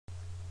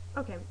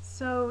Okay,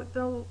 so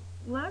the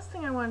last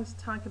thing I wanted to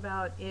talk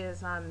about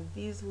is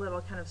these little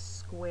kind of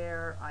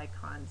square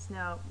icons.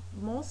 Now,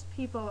 most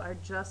people are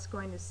just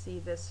going to see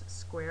this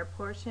square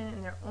portion,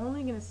 and they're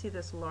only going to see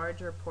this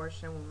larger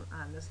portion,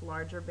 this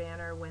larger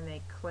banner, when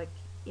they click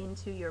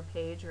into your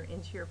page or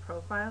into your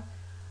profile.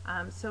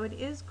 So it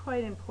is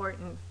quite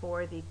important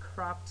for the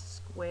cropped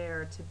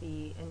square to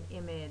be an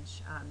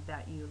image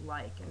that you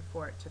like, and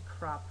for it to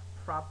crop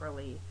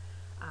properly.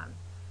 Um,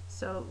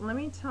 so let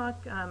me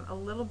talk a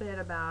little bit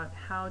about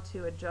how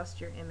to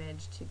adjust your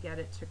image to get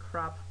it to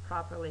crop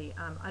properly.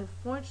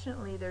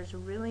 Unfortunately, there's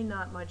really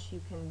not much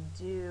you can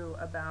do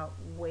about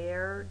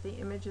where the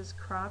image is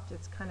cropped.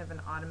 It's kind of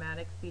an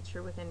automatic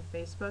feature within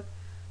Facebook.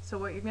 So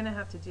what you're going to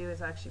have to do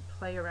is actually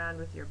play around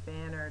with your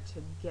banner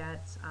to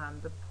get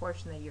the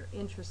portion that you're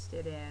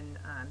interested in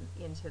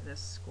into this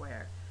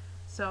square.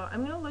 So I'm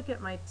going to look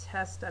at my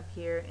test up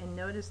here and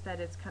notice that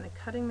it's kind of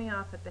cutting me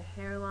off at the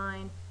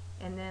hairline,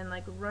 and then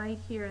like right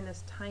here in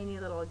this tiny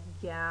little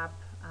gap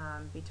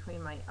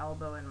between my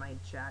elbow and my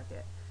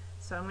jacket.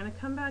 So I'm going to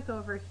come back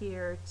over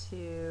here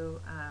to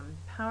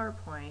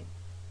PowerPoint,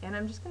 and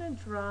I'm just going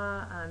to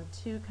draw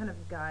two kind of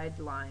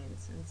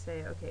guidelines and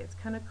say, okay, it's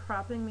kind of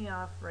cropping me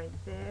off right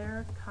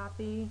there,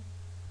 copy,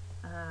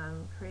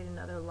 create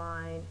another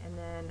line, and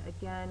then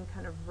again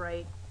kind of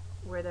right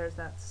where there's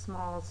that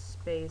small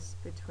space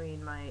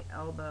between my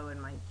elbow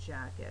and my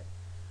jacket.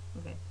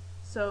 Okay,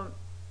 so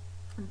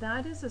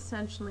that is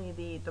essentially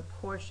the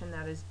portion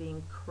that is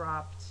being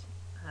cropped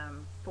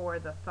for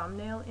the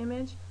thumbnail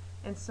image.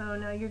 And so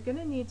now you're going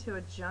to need to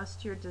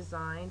adjust your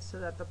design so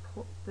that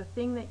the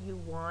thing that you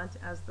want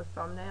as the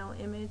thumbnail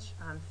image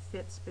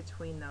fits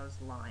between those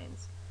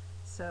lines.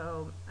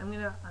 So I'm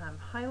going to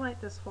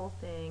highlight this whole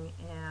thing,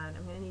 and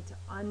I'm going to need to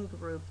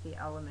ungroup the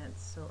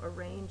elements. So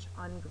arrange,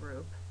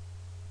 ungroup.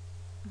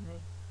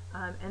 Okay.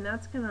 And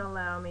that's going to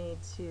allow me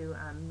to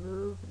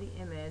move the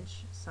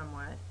image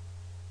somewhat.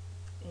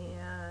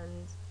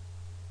 And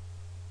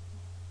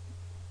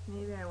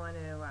maybe I want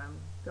to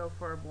go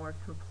for a more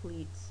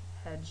complete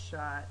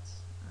headshot.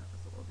 That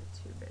was a little bit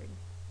too big.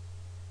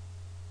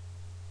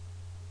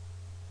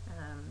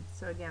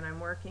 So again, I'm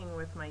working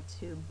with my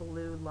two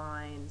blue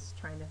lines,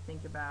 trying to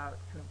think about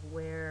kind of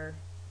where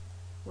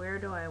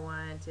do I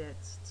want it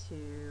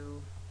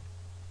to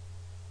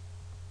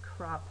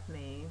crop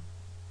me,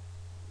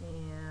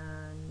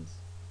 and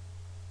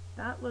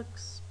that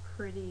looks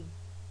pretty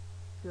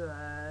good.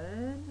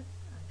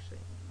 Actually,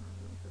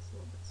 I'll make this a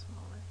little bit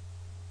smaller.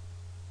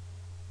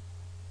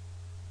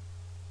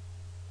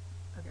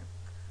 Okay.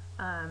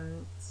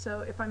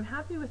 So if I'm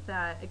happy with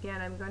that, again,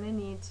 I'm going to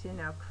need to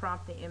now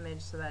crop the image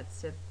so that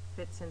it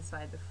fits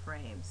inside the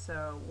frame.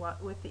 So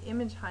with the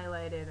image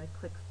highlighted, I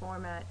click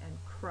Format and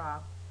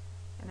Crop,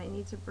 and I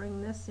need to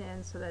bring this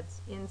in so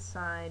that's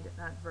inside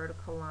that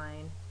vertical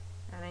line,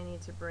 and I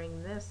need to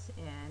bring this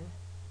in.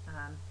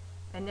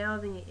 And now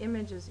the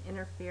image is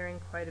interfering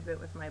quite a bit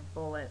with my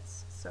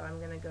bullets, so I'm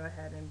going to go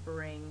ahead and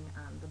bring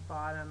the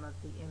bottom of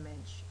the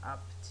image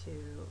up to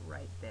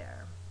right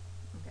there.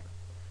 Okay.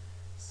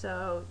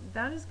 So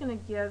that is going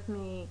to give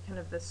me kind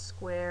of the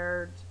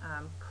squared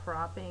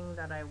cropping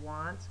that I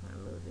want. I'm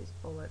going to move these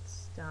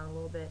bullets down a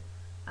little bit.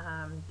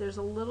 There's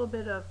a little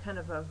bit of kind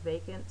of a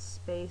vacant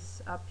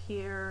space up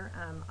here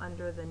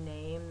under the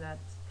name that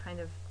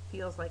kind of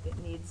feels like it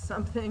needs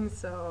something,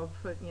 so I'll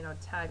put,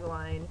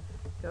 tagline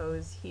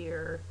goes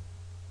here.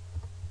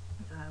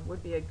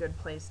 Would be a good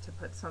place to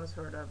put some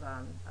sort of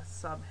a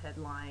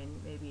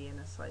sub-headline, maybe in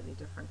a slightly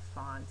different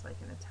font, like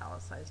an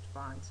italicized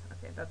font.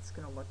 Okay, that's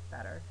going to look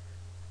better.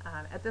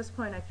 At this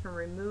point, I can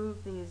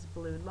remove these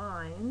blue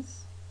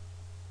lines.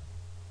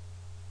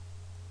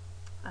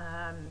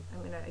 I'm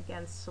going to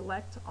again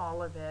select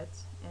all of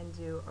it and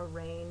do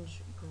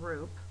Arrange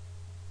Group,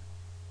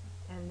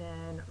 and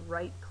then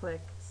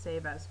right-click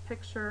Save as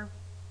Picture.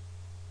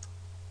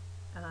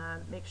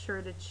 Make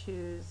sure to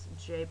choose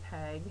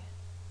JPEG.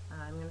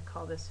 I'm going to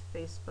call this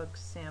Facebook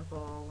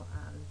Sample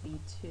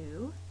V2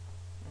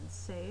 and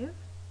save.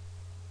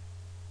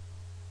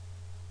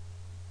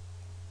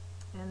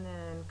 And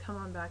then come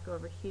on back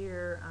over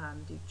here,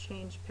 do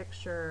Change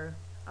Picture,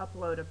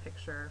 upload a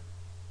picture.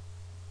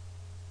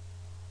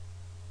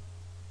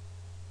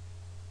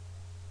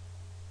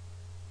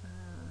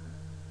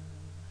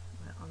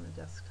 On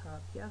the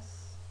desktop,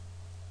 yes.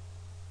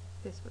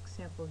 Facebook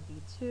Sample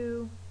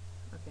V2.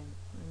 Okay,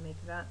 I'm going to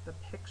make that the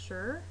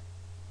picture.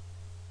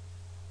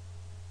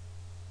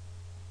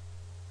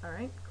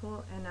 Alright,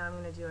 cool. And now I'm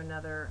going to do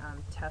another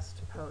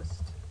test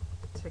post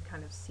to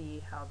kind of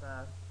see how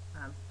the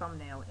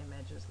thumbnail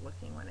image is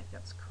looking when it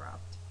gets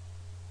cropped.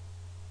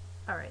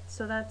 Alright,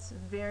 so that's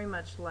very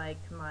much like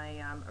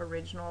my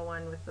original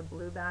one with the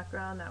blue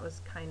background. That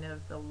was kind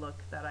of the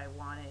look that I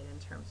wanted in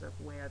terms of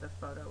where the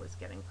photo was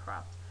getting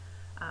cropped.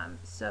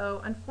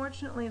 So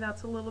unfortunately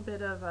that's a little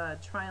bit of a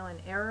trial and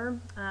error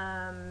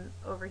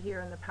over here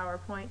in the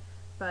PowerPoint,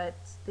 but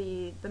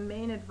the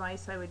main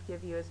advice I would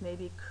give you is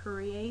maybe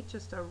create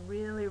just a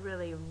really,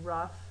 really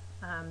rough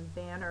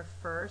banner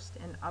first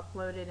and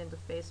upload it into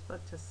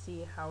Facebook to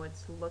see how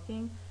it's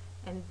looking,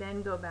 and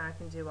then go back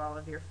and do all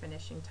of your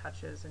finishing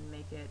touches and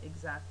make it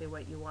exactly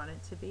what you want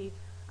it to be.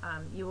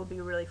 You will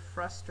be really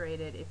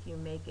frustrated if you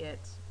make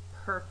it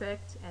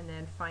perfect and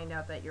then find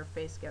out that your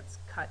face gets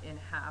cut in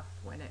half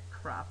when it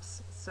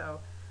crops. So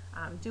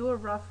do a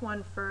rough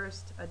one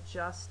first,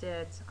 adjust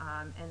it,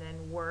 and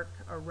then work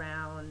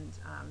around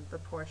the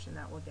portion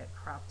that will get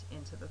cropped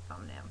into the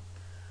thumbnail.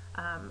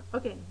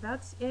 Okay,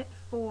 that's it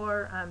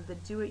for the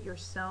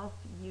do-it-yourself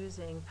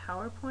using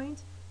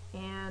PowerPoint,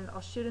 and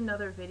I'll shoot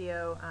another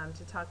video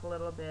to talk a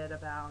little bit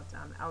about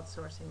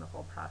outsourcing the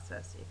whole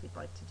process if you'd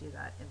like to do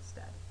that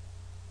instead.